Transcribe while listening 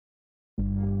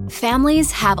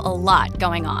Families have a lot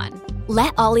going on.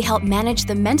 Let Ollie help manage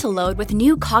the mental load with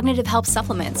new cognitive help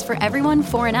supplements for everyone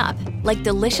 4 and up, like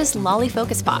delicious Lolly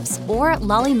Focus Pops or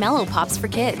Lolly Mellow Pops for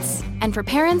kids. And for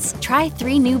parents, try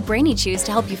 3 new Brainy Chews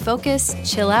to help you focus,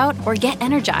 chill out, or get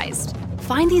energized.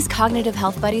 Find these cognitive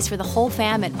health buddies for the whole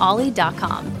fam at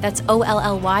ollie.com. That's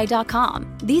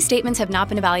OLLY.com. These statements have not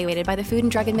been evaluated by the Food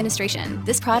and Drug Administration.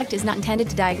 This product is not intended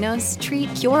to diagnose,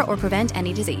 treat, cure, or prevent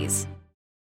any disease.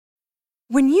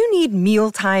 When you need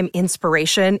mealtime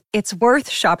inspiration, it's worth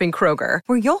shopping Kroger,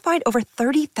 where you'll find over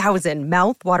 30,000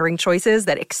 mouth-watering choices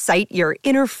that excite your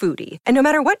inner foodie. And no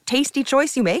matter what tasty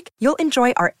choice you make, you'll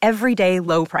enjoy our everyday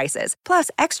low prices, plus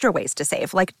extra ways to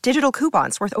save, like digital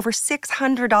coupons worth over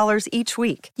 $600 each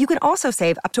week. You can also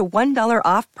save up to $1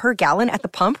 off per gallon at the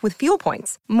pump with fuel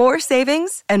points. More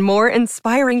savings and more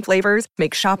inspiring flavors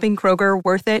make shopping Kroger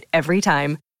worth it every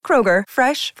time. Kroger,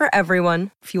 fresh for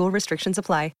everyone. Fuel restrictions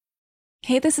apply.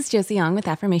 Hey, this is Josie Young with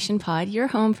Affirmation Pod, your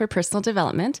home for personal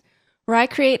development, where I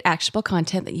create actionable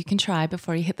content that you can try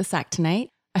before you hit the sack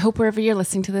tonight. I hope wherever you're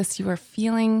listening to this, you are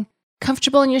feeling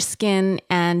comfortable in your skin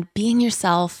and being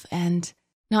yourself and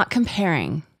not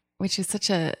comparing, which is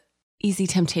such a easy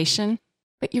temptation.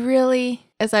 But you really,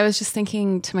 as I was just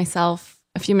thinking to myself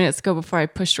a few minutes ago before I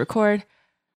pushed record,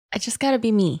 I just got to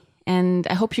be me. And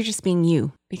I hope you're just being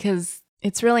you, because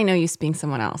it's really no use being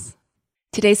someone else.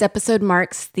 Today's episode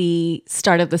marks the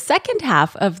start of the second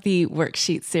half of the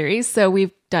worksheet series. So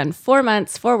we've done 4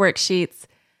 months, 4 worksheets.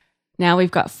 Now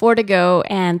we've got 4 to go.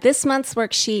 And this month's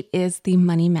worksheet is the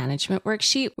money management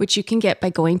worksheet, which you can get by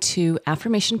going to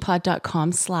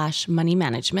affirmationpod.com/money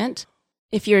management.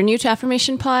 If you're new to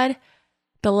Affirmation Pod,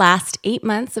 the last 8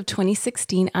 months of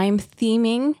 2016, I'm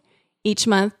theming each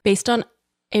month based on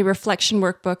a reflection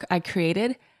workbook I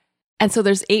created. And so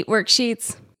there's 8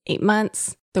 worksheets, 8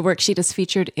 months. The worksheet is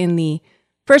featured in the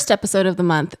first episode of the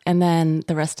month, and then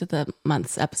the rest of the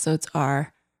month's episodes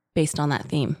are based on that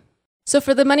theme. So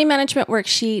for the money management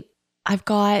worksheet, I've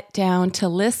got down to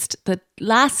list the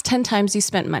last 10 times you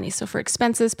spent money. So for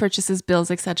expenses, purchases,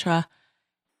 bills, etc.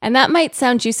 And that might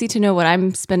sound juicy to know what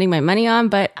I'm spending my money on,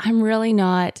 but I'm really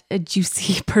not a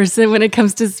juicy person when it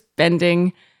comes to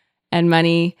spending and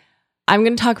money. I'm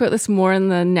going to talk about this more in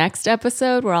the next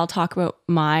episode, where I'll talk about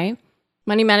my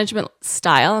money management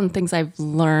style and things I've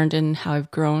learned and how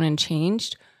I've grown and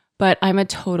changed. But I'm a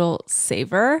total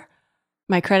saver.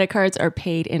 My credit cards are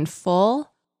paid in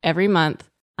full every month.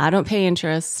 I don't pay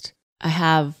interest. I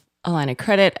have a line of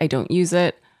credit. I don't use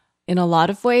it. In a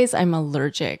lot of ways, I'm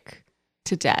allergic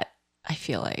to debt, I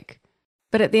feel like.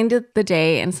 But at the end of the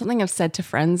day, and something I've said to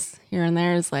friends here and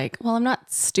there is like, well, I'm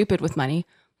not stupid with money,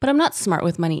 but I'm not smart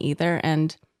with money either.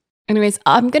 And anyways,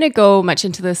 I'm going to go much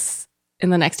into this in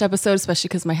the next episode, especially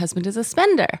because my husband is a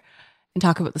spender, and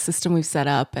talk about the system we've set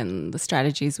up and the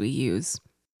strategies we use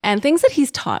and things that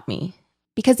he's taught me.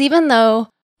 Because even though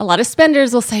a lot of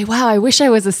spenders will say, wow, I wish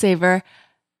I was a saver,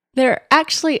 there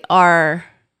actually are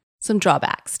some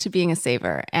drawbacks to being a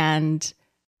saver. And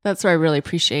that's where I really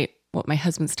appreciate what my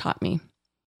husband's taught me.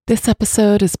 This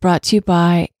episode is brought to you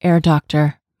by Air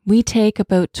Doctor. We take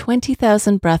about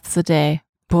 20,000 breaths a day.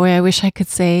 Boy, I wish I could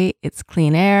say it's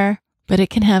clean air, but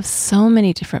it can have so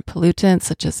many different pollutants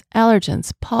such as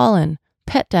allergens, pollen,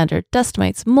 pet dander, dust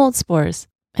mites, mold spores.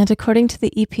 And according to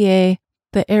the EPA,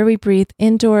 the air we breathe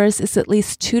indoors is at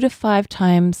least 2 to 5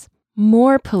 times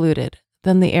more polluted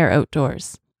than the air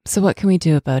outdoors. So what can we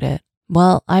do about it?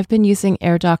 Well, I've been using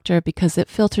Air Doctor because it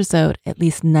filters out at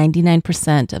least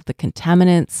 99% of the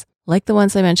contaminants, like the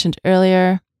ones I mentioned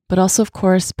earlier, but also, of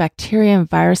course, bacteria and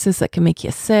viruses that can make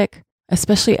you sick.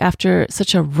 Especially after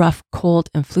such a rough cold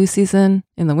and flu season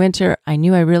in the winter, I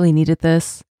knew I really needed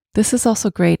this. This is also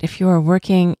great if you are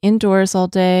working indoors all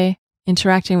day,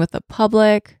 interacting with the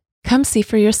public. Come see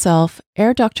for yourself.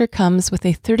 Air Doctor comes with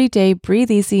a 30-day breathe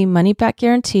easy money back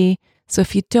guarantee. So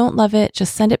if you don't love it,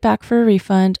 just send it back for a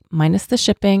refund minus the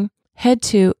shipping. Head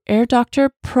to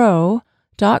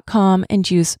airdoctorpro.com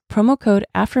and use promo code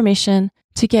AFFIRMATION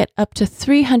to get up to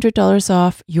 $300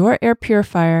 off your air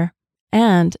purifier.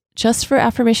 And just for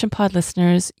Affirmation Pod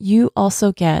listeners, you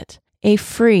also get a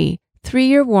free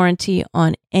 3-year warranty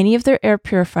on any of their air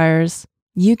purifiers.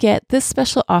 You get this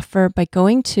special offer by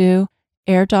going to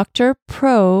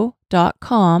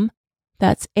airdoctorpro.com.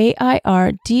 That's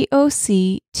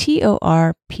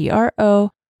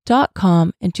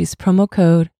airdoctorpro.com and use promo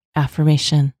code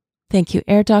AFFIRMATION. Thank you,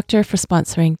 Air Doctor, for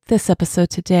sponsoring this episode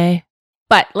today.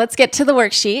 But let's get to the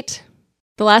worksheet.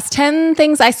 The last 10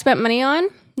 things I spent money on.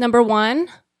 Number 1,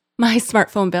 my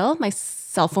smartphone bill, my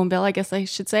cell phone bill, I guess I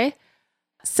should say,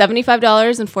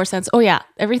 $75.04. Oh yeah,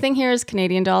 everything here is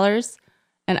Canadian dollars.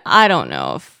 And I don't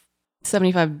know if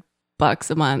 $75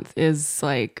 a month is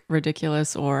like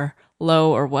ridiculous or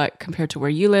low or what compared to where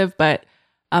you live. But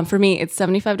for me, it's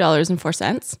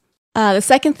 $75.04. The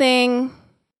second thing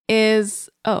is,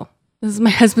 this is my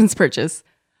husband's purchase.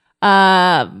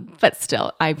 But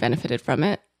still, I benefited from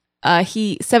it.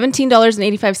 He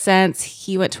 $17.85.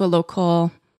 He went to a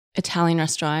local Italian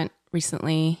restaurant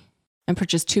recently and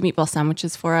purchased 2 meatball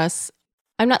sandwiches for us.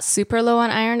 I'm not super low on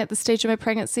iron at this stage of my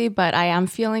pregnancy, but I am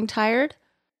feeling tired.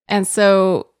 And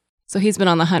so he's been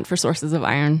on the hunt for sources of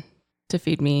iron to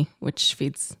feed me, which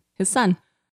feeds his son.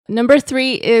 Number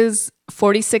 3 is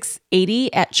 $46.80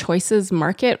 at Choices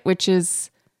Market, which it's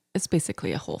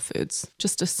basically a Whole Foods,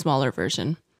 just a smaller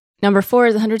version. Number 4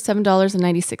 is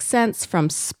 $107.96 from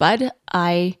Spud.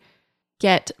 I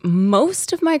get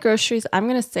most of my groceries, I'm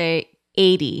going to say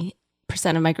 80%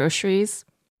 of my groceries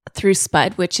through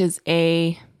Spud, which is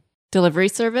a delivery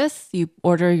service. You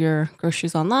order your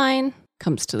groceries online,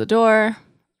 comes to the door.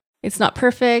 It's not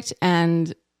perfect,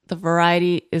 and the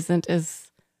variety isn't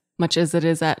as much as it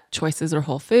is at Choices or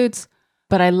Whole Foods,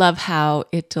 but I love how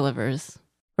it delivers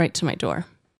right to my door.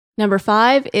 Number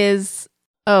 5 is,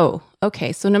 so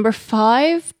number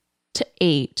 5 to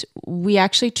 8, we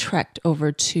actually trekked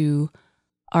over to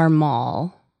our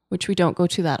mall, which we don't go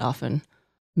to that often,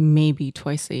 maybe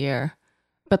twice a year.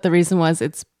 But the reason was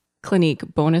it's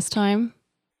Clinique bonus time.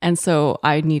 And so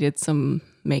I needed some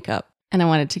makeup and I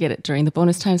wanted to get it during the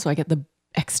bonus time. So I get the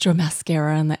extra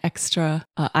mascara and the extra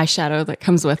eyeshadow that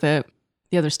comes with it.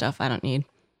 The other stuff I don't need.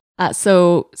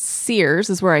 So Sears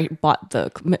is where I bought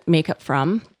the makeup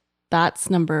from. That's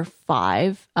number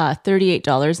 5,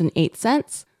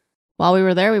 $38.08. While we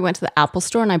were there, we went to the Apple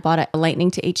store and I bought a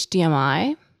Lightning to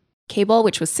HDMI cable,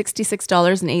 which was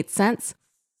 $66.08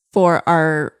 for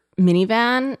our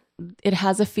minivan. It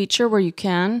has a feature where you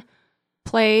can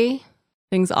play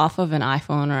things off of an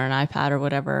iPhone or an iPad or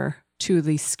whatever to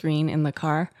the screen in the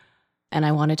car. And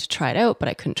I wanted to try it out, but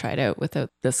I couldn't try it out without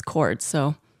this cord.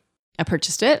 So I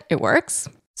purchased it. It works.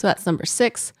 So that's number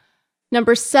 6.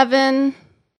 Number 7,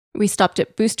 we stopped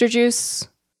at Booster Juice,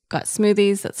 got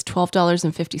smoothies. That's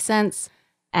 $12.50.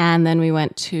 And then we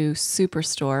went to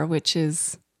Superstore, which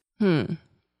is,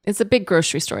 it's a big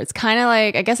grocery store. It's kind of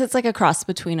like, I guess it's like a cross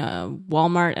between a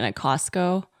Walmart and a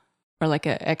Costco, or like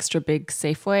an extra big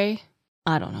Safeway.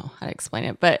 I don't know how to explain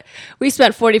it, but we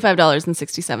spent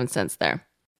 $45.67 there.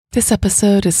 This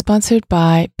episode is sponsored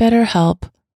by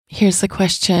BetterHelp. Here's the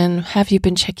question. Have you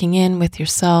been checking in with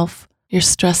yourself, your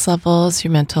stress levels,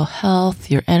 your mental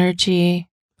health, your energy?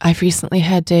 I've recently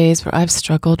had days where I've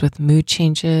struggled with mood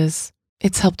changes.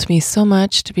 It's helped me so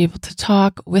much to be able to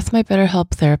talk with my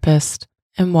BetterHelp therapist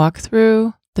and walk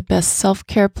through the best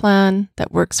self-care plan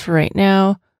that works for right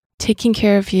now. Taking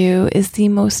care of you is the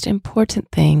most important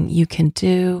thing you can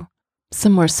do.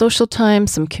 Some more social time,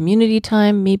 some community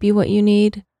time, maybe what you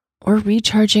need, or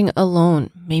recharging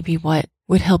alone, maybe what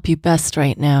would help you best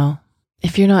right now.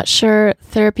 If you're not sure,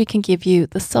 therapy can give you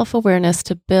the self-awareness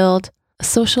to build a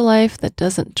social life that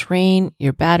doesn't drain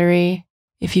your battery.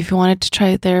 If you've wanted to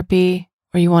try therapy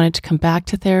or you wanted to come back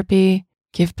to therapy,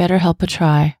 give BetterHelp a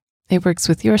try. It works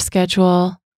with your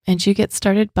schedule, and you get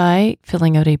started by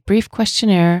filling out a brief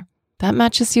questionnaire that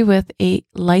matches you with a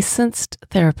licensed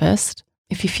therapist.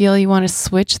 If you feel you want to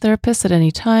switch therapists at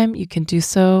any time, you can do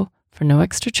so for no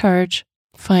extra charge.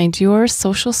 Find your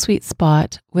social sweet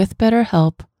spot with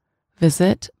BetterHelp.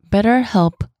 Visit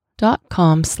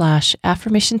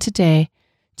betterhelp.com/affirmation today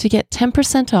to get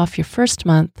 10% off your first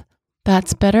month.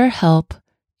 That's BetterHelp,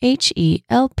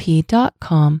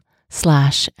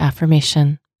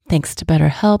 HELP.com/affirmation. Thanks to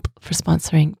BetterHelp for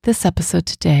sponsoring this episode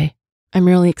today. I'm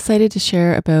really excited to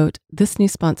share about this new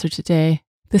sponsor today.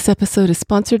 This episode is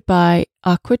sponsored by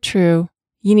AquaTrue.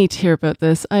 You need to hear about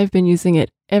this. I've been using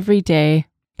it every day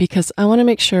because I want to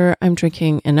make sure I'm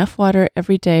drinking enough water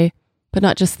every day, but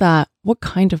not just that. What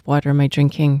kind of water am I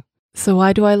drinking? So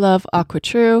why do I love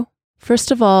AquaTrue?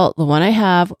 First of all, the one I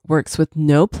have works with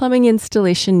no plumbing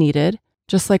installation needed.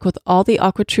 Just like with all the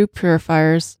AquaTrue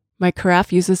purifiers, my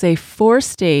carafe uses a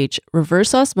 4-stage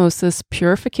reverse osmosis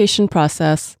purification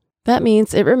process. That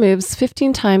means it removes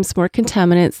 15 times more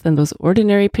contaminants than those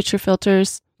ordinary pitcher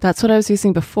filters. That's what I was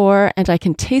using before, and I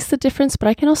can taste the difference, but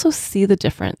I can also see the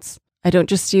difference. I don't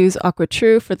just use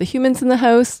AquaTrue for the humans in the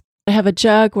house. I have a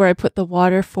jug where I put the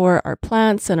water for our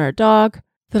plants and our dog,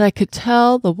 that I could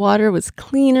tell the water was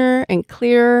cleaner and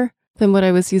clearer than what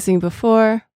I was using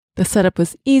before. The setup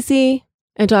was easy,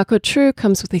 and AquaTrue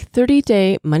comes with a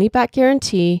 30-day money-back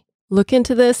guarantee. Look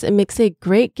into this. It makes a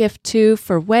great gift too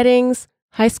for weddings,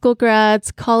 high school grads,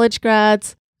 college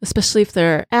grads, especially if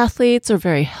they're athletes or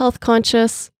very health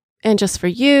conscious. And just for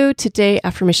you, today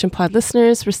Affirmation Pod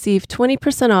listeners receive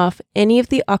 20% off any of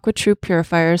the AquaTrue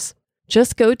purifiers.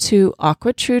 Just go to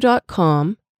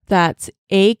aquatrue.com, that's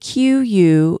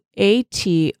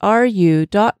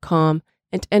AQUATRU.com,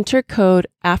 and enter code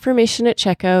AFFIRMATION at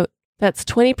checkout. That's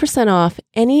 20% off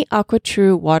any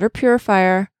AquaTrue water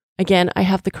purifier. Again, I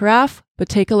have the carafe, but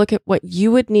take a look at what you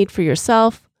would need for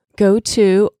yourself. Go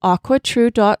to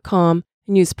aquatrue.com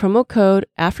and use promo code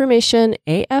AFFIRMATION,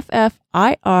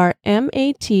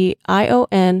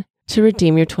 AFFIRMATION, to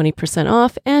redeem your 20%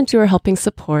 off, and you are helping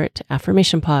support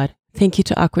Affirmation Pod. Thank you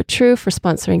to AquaTrue for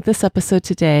sponsoring this episode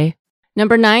today.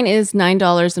 Number 9 is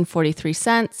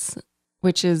 $9.43,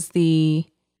 which is the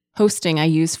hosting I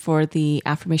use for the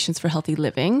Affirmations for Healthy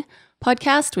Living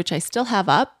podcast, which I still have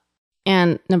up.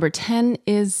 And number 10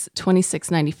 is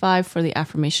 $26.95 for the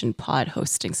Affirmation Pod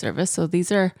hosting service. So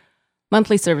these are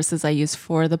monthly services I use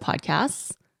for the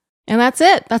podcasts. And that's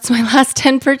it. That's my last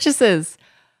 10 purchases.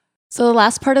 So the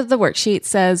last part of the worksheet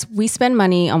says, we spend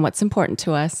money on what's important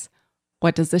to us.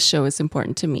 What does this show is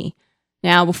important to me?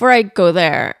 Now, before I go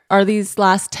there, are these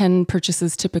last 10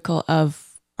 purchases typical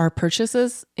of our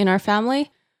purchases in our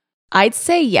family? I'd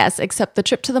say yes, except the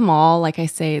trip to the mall, like I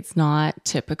say, it's not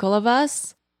typical of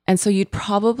us. And so you'd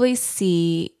probably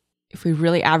see, if we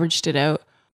really averaged it out,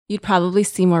 you'd probably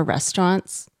see more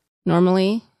restaurants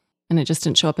normally, and it just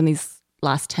didn't show up in these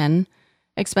last 10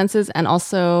 expenses. And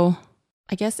also,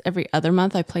 I guess every other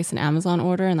month I place an Amazon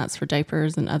order, and that's for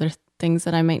diapers and other things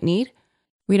that I might need.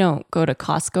 We don't go to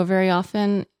Costco very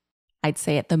often. I'd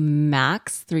say at the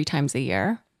max 3 times a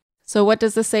year. So what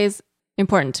does this say is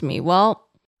important to me? Well,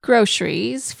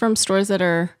 groceries from stores that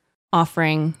are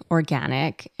offering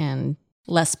organic and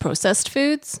less processed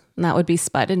foods, and that would be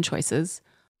Spud and Choices.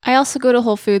 I also go to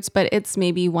Whole Foods, but it's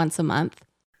maybe once a month.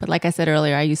 But like I said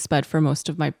earlier, I use Spud for most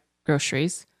of my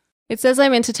groceries. It says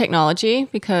I'm into technology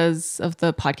because of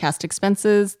the podcast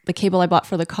expenses, the cable I bought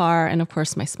for the car, and of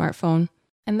course my smartphone.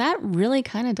 And that really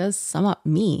kind of does sum up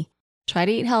me. Try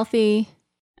to eat healthy.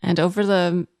 And over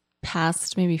the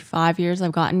past maybe 5 years,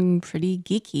 I've gotten pretty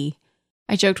geeky.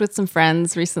 I joked with some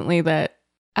friends recently that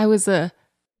I was a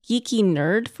geeky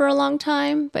nerd for a long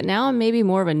time, but now I'm maybe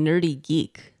more of a nerdy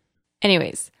geek.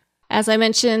 Anyways, as I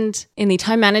mentioned in the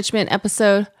time management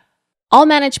episode, all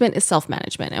management is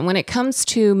self-management. And when it comes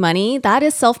to money, that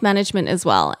is self-management as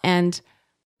well. And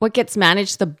what gets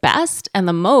managed the best and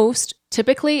the most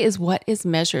typically is what is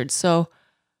measured. So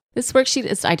this worksheet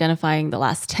is identifying the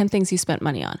last 10 things you spent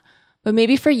money on. But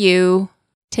maybe for you,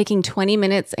 taking 20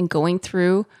 minutes and going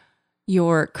through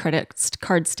your credit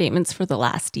card statements for the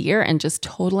last year and just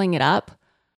totaling it up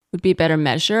would be a better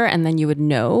measure. And then you would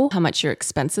know how much your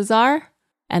expenses are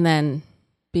and then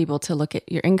be able to look at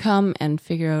your income and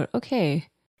figure out, okay,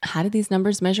 how do these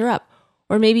numbers measure up?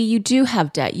 Or maybe you do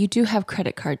have debt, you do have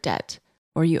credit card debt,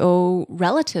 or you owe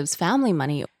relatives, family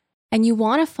money, and you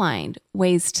want to find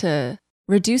ways to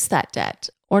reduce that debt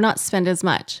or not spend as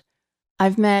much.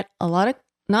 I've met a lot of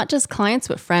not just clients,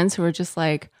 but friends who are just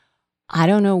like, I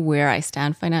don't know where I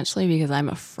stand financially because I'm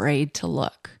afraid to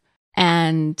look.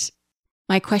 And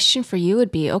my question for you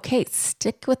would be, okay,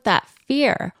 stick with that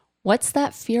fear. What's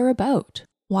that fear about?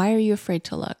 Why are you afraid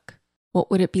to look? What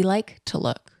would it be like to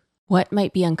look? What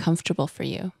might be uncomfortable for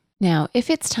you? Now, if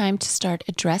it's time to start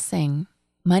addressing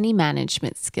money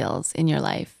management skills in your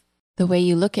life, the way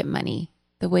you look at money,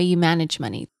 the way you manage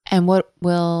money, and what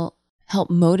will help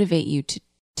motivate you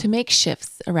to make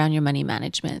shifts around your money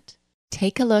management,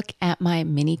 take a look at my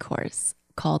mini course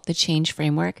called The Change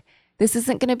Framework. This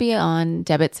isn't going to be on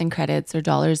debits and credits or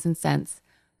dollars and cents,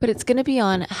 but it's going to be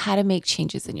on how to make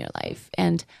changes in your life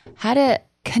and how to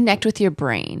connect with your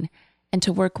brain and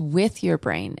to work with your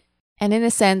brain and, in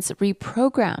a sense,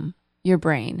 reprogram your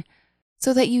brain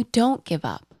so that you don't give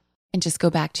up and just go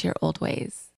back to your old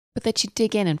ways, but that you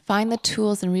dig in and find the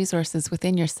tools and resources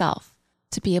within yourself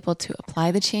to be able to apply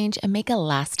the change and make a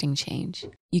lasting change.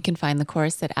 You can find the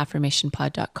course at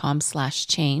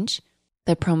affirmationpod.com/change.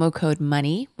 The promo code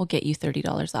MONEY will get you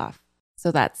 $30 off.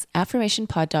 So that's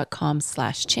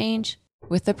affirmationpod.com/change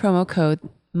with the promo code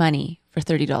MONEY for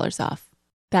 $30 off.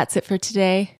 That's it for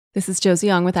today. This is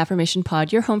Josie Ong with Affirmation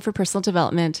Pod, your home for personal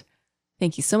development.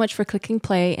 Thank you so much for clicking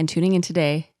play and tuning in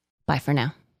today. Bye for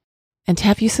now. And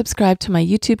have you subscribed to my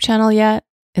YouTube channel yet?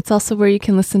 It's also where you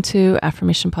can listen to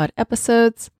Affirmation Pod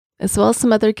episodes, as well as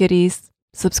some other goodies.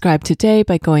 Subscribe today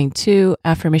by going to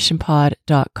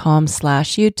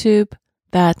affirmationpod.com/YouTube.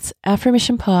 That's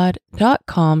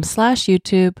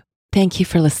affirmationpod.com/YouTube. Thank you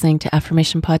for listening to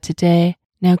Affirmation Pod today.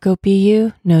 Now go be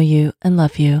you, know you, and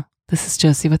love you. This is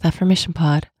Josie with Affirmation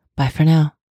Pod. Bye for now.